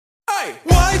Hey!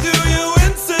 Why do you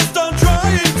insist on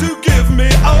trying to give me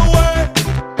away?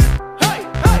 Hey!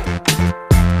 Hey!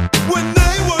 When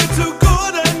they were too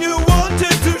good and you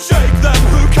wanted to shake them,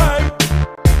 who came?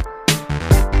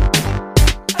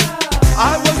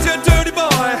 I was your dirty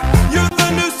boy, you're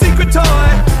the new secret toy.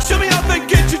 Show me how they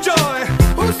get you joy.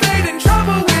 Who stayed in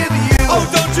trouble with you? Oh,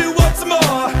 don't you want some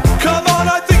more? Come on,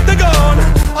 I think they're gone.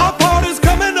 Our party's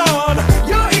coming on.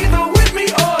 You're either with me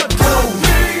or don't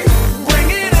me. Bring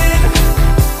it in.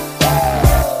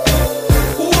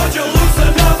 Would you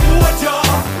loosen up? Would you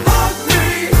hug me?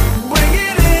 Bring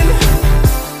it in.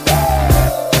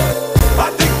 I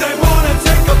think they wanna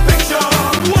take a picture.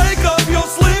 Wake up,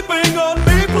 you're sleeping on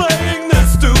me playing this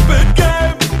stupid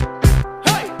game.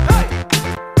 Hey, hey.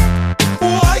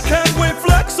 Why can't we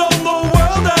flex on the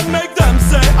world and make them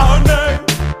say our name?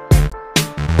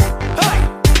 Hey.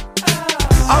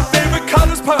 Our favorite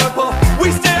color's purple.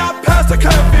 We stay out past the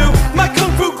curfew. My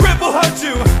kung fu grip will hurt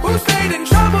you. Who stayed in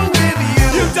trouble with you?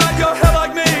 You dyed your hair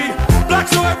like me, black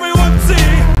so everyone see.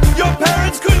 Your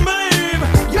parents couldn't believe.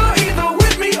 You're either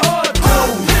with me or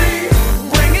don't me.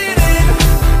 Bring it in.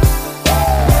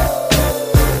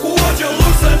 Would you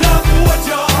loosen up? Would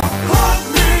you hug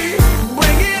me?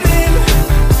 Bring it in.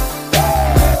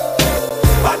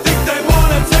 I think they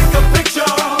wanna take a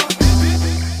picture.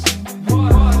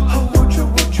 Oh, would you?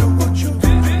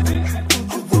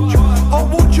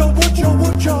 Oh,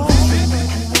 would you?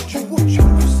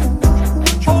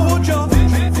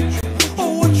 Oh,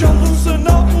 would you loosen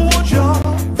up? Would you? Oh,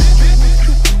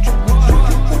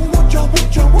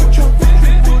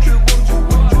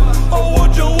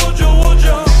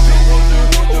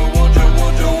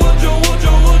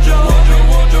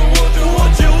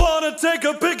 would you wanna take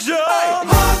a picture?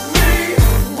 Hug me,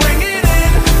 bring it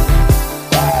in.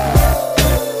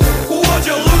 Would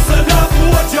you loosen up?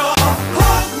 Would you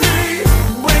hug me?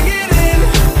 Bring it in.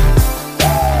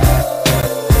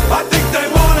 I think they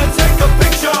wanna take a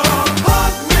picture.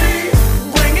 Hug me,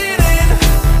 bring it in.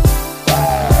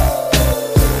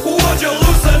 Would you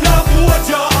loosen up? Would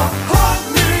you hug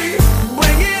me?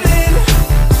 Bring it in.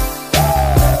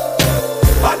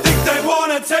 I think they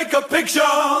wanna take a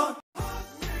picture.